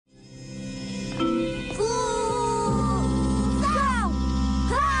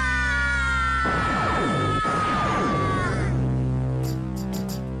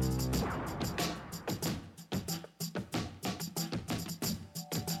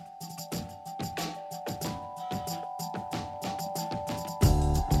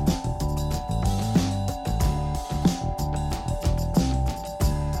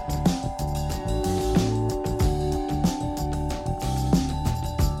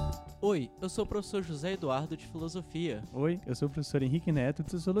Oi, eu sou o professor José Eduardo de Filosofia. Oi, eu sou o professor Henrique Neto de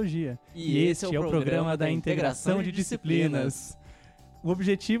Sociologia. E esse é o programa da Integração de Disciplinas. O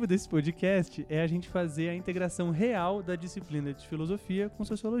objetivo desse podcast é a gente fazer a integração real da disciplina de Filosofia com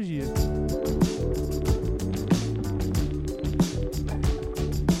Sociologia.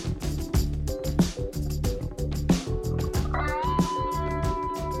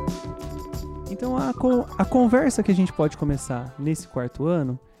 Então a conversa que a gente pode começar nesse quarto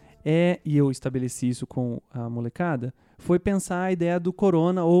ano e eu estabeleci isso com a molecada, foi pensar a ideia do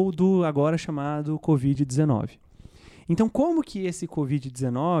corona ou do agora chamado Covid-19. Então, como que esse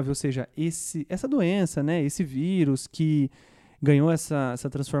Covid-19, ou seja, essa doença, né, esse vírus que ganhou essa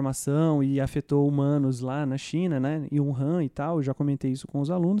transformação e afetou humanos lá na China, né, em Wuhan e tal, eu já comentei isso com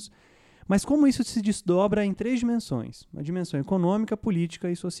os alunos, mas como isso se desdobra em 3 dimensões, uma dimensão econômica, política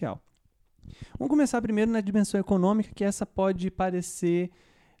e social. Vamos começar primeiro na dimensão econômica, que essa pode parecer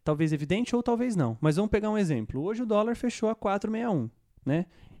talvez evidente ou talvez não. Mas vamos pegar um exemplo. Hoje o dólar fechou a 4,61, né?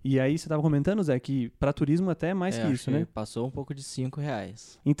 E aí você estava comentando, Zé, que para turismo até é mais que isso, né? Passou um pouco de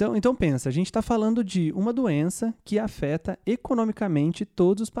R$5. Então pensa, a gente está falando de uma doença que afeta economicamente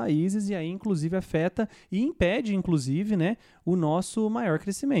todos os países e aí inclusive afeta e impede, inclusive, né, o nosso maior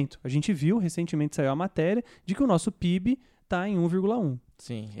crescimento. A gente viu, recentemente saiu a matéria, de que o nosso PIB está em 1,1.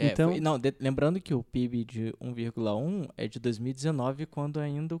 Sim, então, lembrando que o PIB de 1,1 é de 2019, quando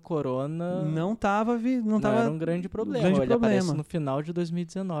ainda o corona não era um grande problema. Ele aparece no final de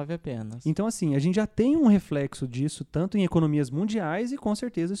 2019 apenas. Então, assim, a gente já tem um reflexo disso, tanto em economias mundiais e com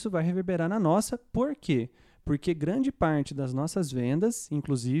certeza isso vai reverberar na nossa. Por quê? Porque grande parte das nossas vendas,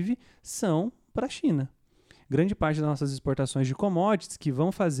 inclusive, são para a China. Grande parte das nossas exportações de commodities que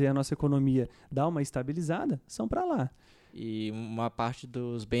vão fazer a nossa economia dar uma estabilizada são para lá. E uma parte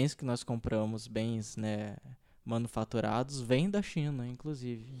dos bens que nós compramos, bens, né, manufaturados, vem da China,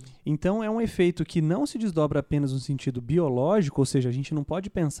 inclusive. Então é um efeito que não se desdobra apenas no sentido biológico, ou seja, a gente não pode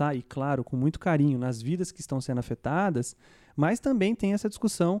pensar, e claro, com muito carinho, nas vidas que estão sendo afetadas, mas também tem essa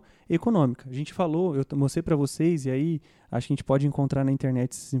discussão econômica. A gente falou, eu mostrei para vocês, e aí acho que a gente pode encontrar na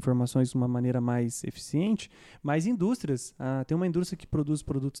internet essas informações de uma maneira mais eficiente, mas indústrias, tem uma indústria que produz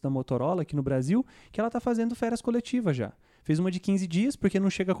produtos da Motorola aqui no Brasil, que ela está fazendo férias coletivas já. Fez uma de 15 dias, porque não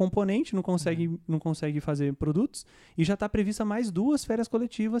chega componente, não consegue fazer produtos, e já está prevista mais 2 férias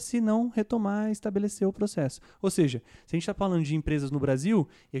coletivas se não retomar e estabelecer o processo. Ou seja, se a gente está falando de empresas no Brasil,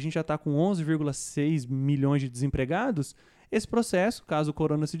 e a gente já está com 11,6 milhões de desempregados, esse processo, caso o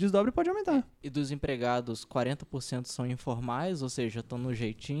corona se desdobre, pode aumentar. E dos empregados, 40% são informais, ou seja, estão no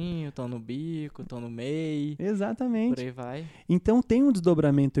jeitinho, estão no bico, estão no MEI. Exatamente. Por aí vai. Então tem um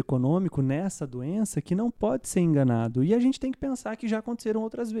desdobramento econômico nessa doença que não pode ser enganado. E a gente tem que pensar que já aconteceram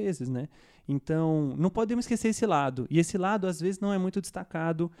outras vezes, né? Então não podemos esquecer esse lado. E esse lado, às vezes, não é muito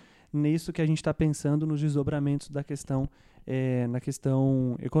destacado nisso que a gente está pensando nos desdobramentos da questão, na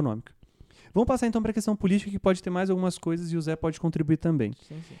questão econômica. Vamos passar então para a questão política, que pode ter mais algumas coisas e o Zé pode contribuir também.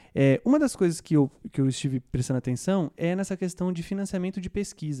 Sim. Uma das coisas que eu estive prestando atenção é nessa questão de financiamento de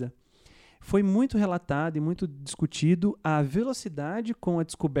pesquisa. Foi muito relatado e muito discutido a velocidade com a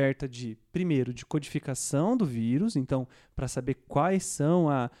descoberta primeiro, de codificação do vírus, então, para saber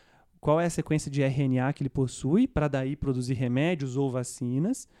qual é a sequência de RNA que ele possui, para daí produzir remédios ou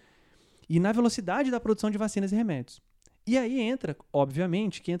vacinas, e na velocidade da produção de vacinas e remédios. E aí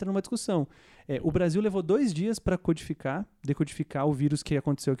obviamente, que entra numa discussão. O Brasil levou 2 dias para decodificar o vírus que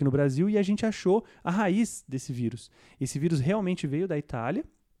aconteceu aqui no Brasil e a gente achou a raiz desse vírus. Esse vírus realmente veio da Itália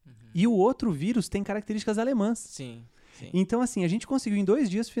e o outro vírus tem características alemãs. Sim. Então, assim, a gente conseguiu em 2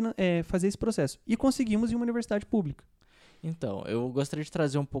 dias fazer esse processo. E conseguimos em uma universidade pública. Então, eu gostaria de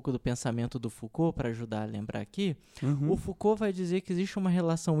trazer um pouco do pensamento do Foucault para ajudar a lembrar aqui. Uhum. O Foucault vai dizer que existe uma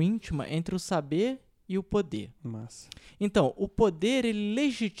relação íntima entre o saber e o poder. Massa. Então, o poder, ele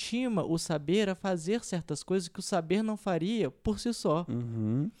legitima o saber a fazer certas coisas que o saber não faria por si só.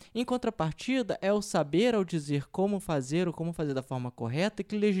 Uhum. Em contrapartida, é o saber ao dizer como fazer ou como fazer da forma correta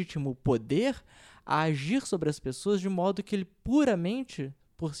que legitima o poder a agir sobre as pessoas de modo que ele puramente,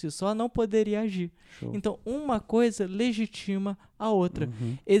 por si só, não poderia agir. Show. Então, uma coisa legitima a outra.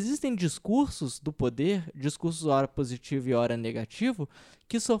 Uhum. Existem discursos do poder, discursos ora positivo e ora negativo,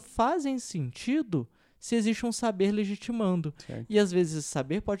 que só fazem sentido se existe um saber legitimando. Certo. E às vezes esse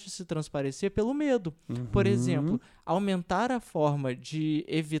saber pode se transparecer pelo medo. Uhum. Por exemplo, aumentar a forma de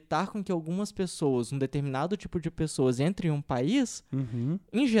evitar com que algumas pessoas, um determinado tipo de pessoas, entrem em um país,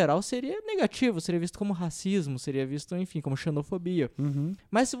 em geral seria negativo, seria visto como racismo, seria visto, enfim, como xenofobia.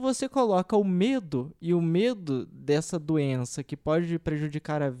 Mas se você coloca o medo, e o medo dessa doença que pode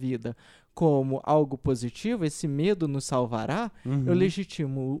prejudicar a vida, como algo positivo, esse medo nos salvará, eu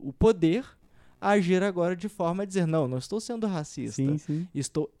legitimo o poder a agir agora de forma a dizer, não estou sendo racista, sim.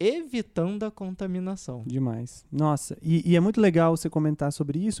 Estou evitando a contaminação. Demais. Nossa, e é muito legal você comentar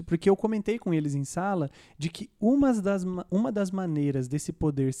sobre isso, porque eu comentei com eles em sala de que uma das maneiras desse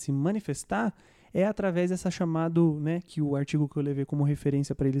poder se manifestar é através dessa chamado, né, que o artigo que eu levei como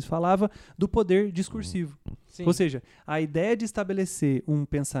referência para eles falava, do poder discursivo. Sim. Ou seja, a ideia de estabelecer um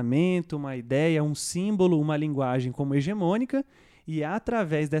pensamento, uma ideia, um símbolo, uma linguagem como hegemônica, e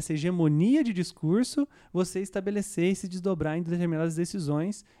através dessa hegemonia de discurso, você estabelecer e se desdobrar em determinadas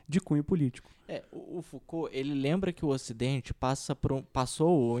decisões de cunho político. O Foucault, ele lembra que o Ocidente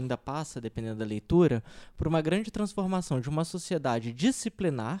passou, ou ainda passa, dependendo da leitura, por uma grande transformação de uma sociedade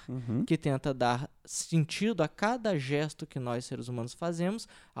disciplinar, que tenta dar sentido a cada gesto que nós, seres humanos, fazemos,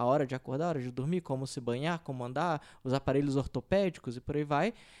 a hora de acordar, a hora de dormir, como se banhar, como andar, os aparelhos ortopédicos e por aí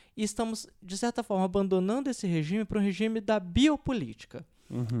vai, e estamos, de certa forma, abandonando esse regime para um regime da biopolítica.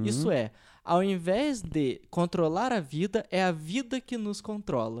 Isso é, ao invés de controlar a vida, é a vida que nos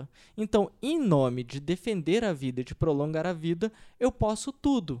controla. Então, em nome de defender a vida, de prolongar a vida, eu posso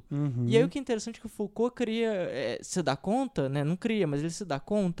tudo. E aí o que é interessante é que o Foucault se dá conta, né? Não cria, mas ele se dá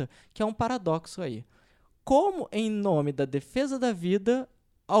conta que é um paradoxo aí. Como, em nome da defesa da vida,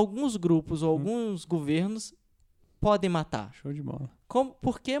 alguns grupos ou alguns governos podem matar? Show de bola.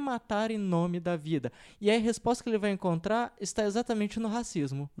 Por que matar em nome da vida? E aí a resposta que ele vai encontrar está exatamente no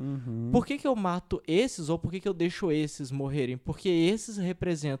racismo. Por que eu mato esses ou por que eu deixo esses morrerem? Porque esses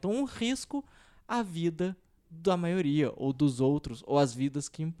representam um risco à vida da maioria, ou dos outros, ou as vidas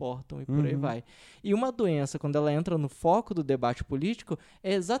que importam e por aí vai. E uma doença, quando ela entra no foco do debate político,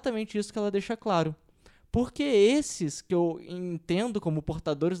 é exatamente isso que ela deixa claro. Porque esses que eu entendo como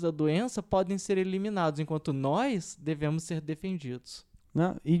portadores da doença podem ser eliminados, enquanto nós devemos ser defendidos.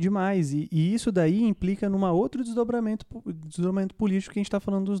 Não, e demais. E isso daí implica num outro desdobramento político que a gente está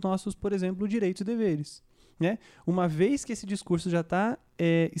falando dos nossos, por exemplo, direitos e deveres. Né? Uma vez que esse discurso já está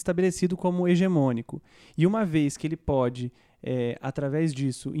estabelecido como hegemônico, e uma vez que ele pode, através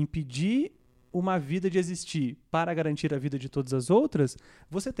disso, impedir uma vida de existir para garantir a vida de todas as outras,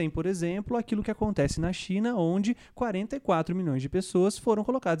 você tem, por exemplo, aquilo que acontece na China, onde 44 milhões de pessoas foram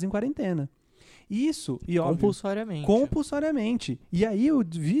colocadas em quarentena. Isso, e óbvio, compulsoriamente. E aí eu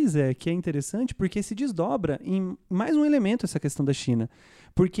vi, Zé, que é interessante porque se desdobra em mais um elemento essa questão da China.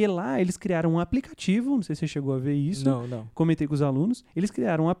 Porque lá eles criaram um aplicativo, não sei se você chegou a ver isso. Não. Comentei com os alunos. Eles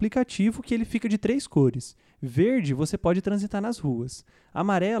criaram um aplicativo que ele fica de 3 cores. Verde, você pode transitar nas ruas.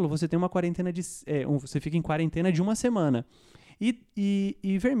 Amarelo, você tem uma quarentena você fica em quarentena de 1 semana.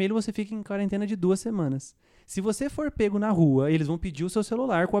 E vermelho, você fica em quarentena de 2 semanas. Se você for pego na rua, eles vão pedir o seu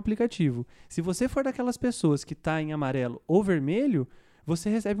celular com o aplicativo. Se você for daquelas pessoas que está em amarelo ou vermelho, você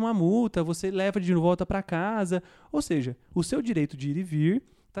recebe uma multa, você leva de volta para casa. Ou seja, o seu direito de ir e vir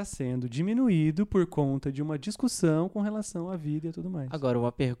está sendo diminuído por conta de uma discussão com relação à vida e tudo mais. Agora,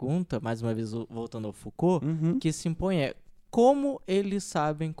 uma pergunta, mais uma vez voltando ao Foucault, que se impõe é: como eles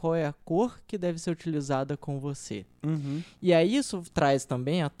sabem qual é a cor que deve ser utilizada com você? E aí isso traz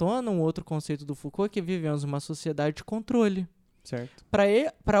também à tona um outro conceito do Foucault, que vivemos uma sociedade de controle. Certo.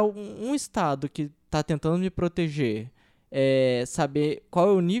 Para um Estado que está tentando me proteger, saber qual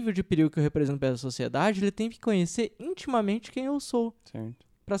é o nível de perigo que eu represento para a sociedade, ele tem que conhecer intimamente quem eu sou. Certo.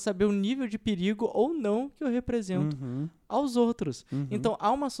 Para saber o nível de perigo ou não que eu represento aos outros. Então,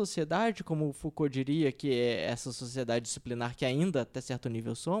 há uma sociedade, como o Foucault diria, que é essa sociedade disciplinar que ainda, até certo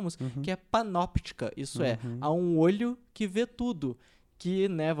nível, somos, que é panóptica. Isso é, há um olho que vê tudo. Que,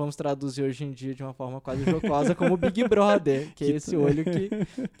 né, vamos traduzir hoje em dia de uma forma quase jocosa como Big Brother, que é esse olho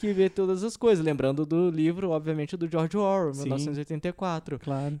que vê todas as coisas. Lembrando do livro, obviamente, do George Orwell, 1984.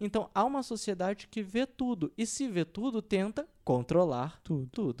 Claro. Então, há uma sociedade que vê tudo. E se vê tudo, tenta controlar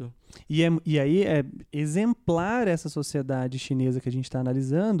tudo. E aí é exemplar essa sociedade chinesa que a gente está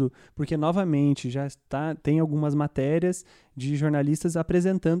analisando, porque, novamente, tem algumas matérias de jornalistas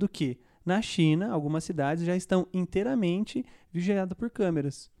apresentando que na China, algumas cidades já estão inteiramente vigiadas por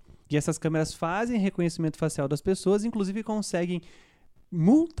câmeras. E essas câmeras fazem reconhecimento facial das pessoas, inclusive conseguem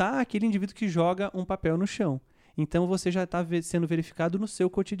multar aquele indivíduo que joga um papel no chão. Então você já está sendo verificado no seu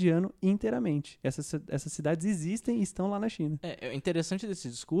cotidiano inteiramente. Essas cidades existem e estão lá na China. É interessante desse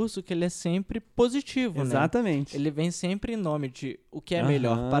discurso que ele é sempre positivo, Exatamente. Né? Ele vem sempre em nome de o que é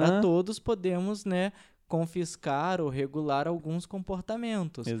melhor para todos, podemos, né, confiscar ou regular alguns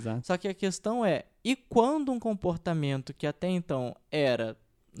comportamentos. Exato. Só que a questão é, e quando um comportamento que até então era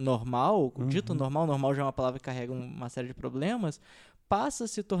normal, dito normal já é uma palavra que carrega uma série de problemas, passa a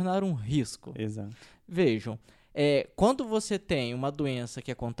se tornar um risco? Exato. Vejam, Quando você tem uma doença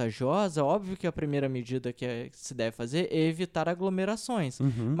que é contagiosa, óbvio que a primeira medida que se deve fazer é evitar aglomerações.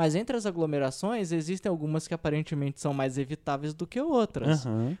 Uhum. Mas entre as aglomerações, existem algumas que aparentemente são mais evitáveis do que outras.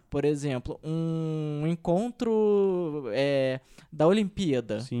 Uhum. Por exemplo, um encontro da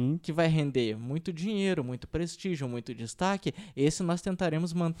Olimpíada, Sim. que vai render muito dinheiro, muito prestígio, muito destaque, esse nós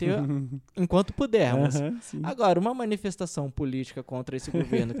tentaremos manter enquanto pudermos. Sim. Agora, uma manifestação política contra esse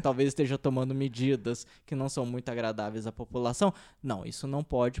governo, que talvez esteja tomando medidas que não são muito agradáveis à população, não, isso não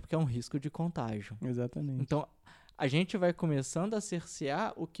pode porque é um risco de contágio. Exatamente. Então, a gente vai começando a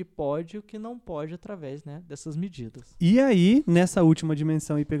cercear o que pode e o que não pode através, né, dessas medidas. E aí, nessa última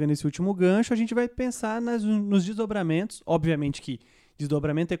dimensão e pegando esse último gancho, a gente vai pensar nos desdobramentos. Obviamente que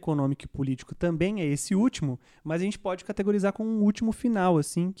desdobramento econômico e político também é esse último, mas a gente pode categorizar como um último final,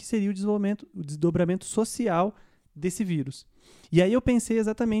 assim, que seria o desdobramento social desse vírus. E aí eu pensei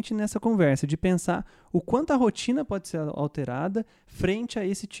exatamente nessa conversa, de pensar o quanto a rotina pode ser alterada frente a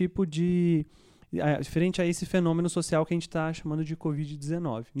esse tipo de... frente a esse fenômeno social que a gente está chamando de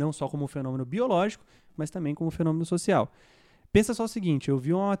Covid-19. Não só como fenômeno biológico, mas também como fenômeno social. Pensa só o seguinte, eu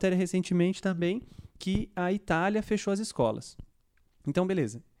vi uma matéria recentemente também que a Itália fechou as escolas. Então,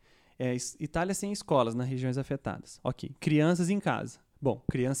 beleza. Itália sem escolas nas regiões afetadas. Ok. Crianças em casa. Bom,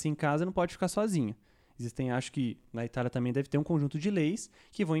 criança em casa não pode ficar sozinha. Acho que na Itália também deve ter um conjunto de leis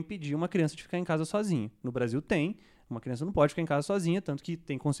que vão impedir uma criança de ficar em casa sozinha. No Brasil tem, uma criança não pode ficar em casa sozinha, tanto que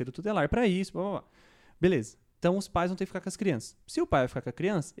tem conselho tutelar para isso, blá, blá, blá. Beleza. Então os pais vão ter que ficar com as crianças. Se o pai vai ficar com a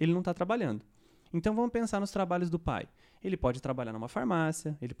criança, ele não está trabalhando. Então vamos pensar nos trabalhos do pai. Ele pode trabalhar numa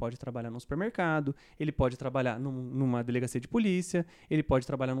farmácia, ele pode trabalhar num supermercado, ele pode trabalhar numa delegacia de polícia, ele pode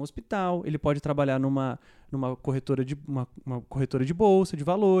trabalhar num hospital, ele pode trabalhar numa corretora uma corretora de bolsa, de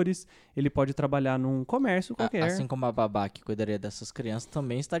valores, ele pode trabalhar num comércio qualquer. Assim como a babá que cuidaria dessas crianças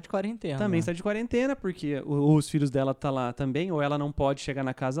também está de quarentena. Também está de quarentena, porque os filhos dela estão lá também, ou ela não pode chegar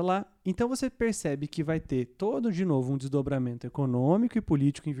na casa lá. Então você percebe que vai ter todo, de novo, um desdobramento econômico e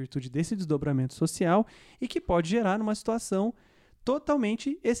político em virtude desse desdobramento social e que pode gerar numa situação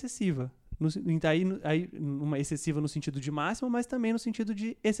totalmente excessiva. Uma excessiva no sentido de máximo, mas também no sentido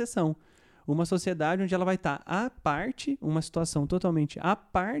de exceção. Uma sociedade onde ela vai estar à parte, uma situação totalmente à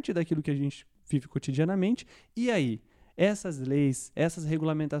parte daquilo que a gente vive cotidianamente. E aí, essas leis, essas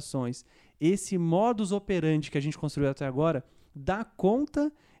regulamentações, esse modus operandi que a gente construiu até agora, dá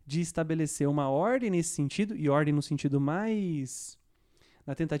conta de estabelecer uma ordem nesse sentido, e ordem no sentido mais...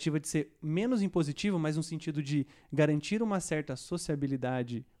 na tentativa de ser menos impositivo, mas no sentido de garantir uma certa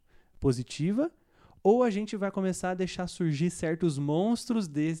sociabilidade positiva, ou a gente vai começar a deixar surgir certos monstros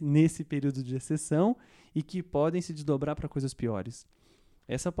nesse período de exceção e que podem se desdobrar para coisas piores.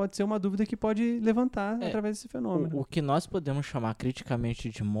 Essa pode ser uma dúvida que pode levantar através desse fenômeno. O que nós podemos chamar criticamente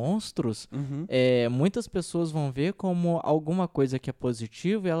de monstros, muitas pessoas vão ver como alguma coisa que é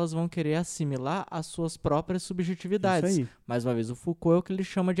positiva e elas vão querer assimilar as suas próprias subjetividades. Isso aí. Mais uma vez, o Foucault é o que ele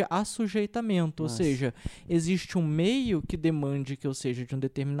chama de assujeitamento, ou seja, existe um meio que demande que eu seja de um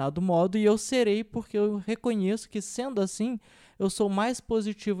determinado modo e eu serei porque eu reconheço que, sendo assim, eu sou mais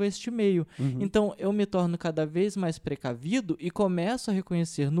positivo a este meio. Então, eu me torno cada vez mais precavido e começo a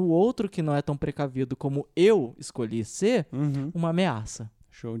reconhecer no outro que não é tão precavido como eu escolhi ser, uma ameaça.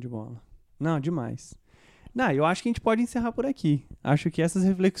 Show de bola. Não, demais. Eu acho que a gente pode encerrar por aqui. Acho que essas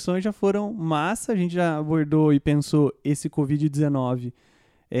reflexões já foram massa. A gente já abordou e pensou esse Covid-19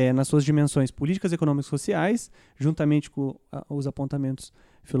 nas suas dimensões políticas, econômicas e sociais, juntamente com os apontamentos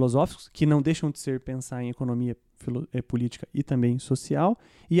filosóficos, que não deixam de ser pensar em economia política e também social.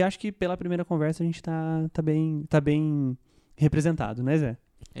 E acho que pela primeira conversa a gente tá bem representado, né, Zé?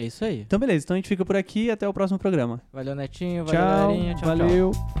 É isso aí. Então beleza, então a gente fica por aqui e até o próximo programa. Valeu, Netinho. Valeu, Valeu, galerinha. Tchau,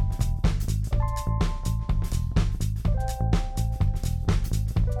 valeu. Tchau.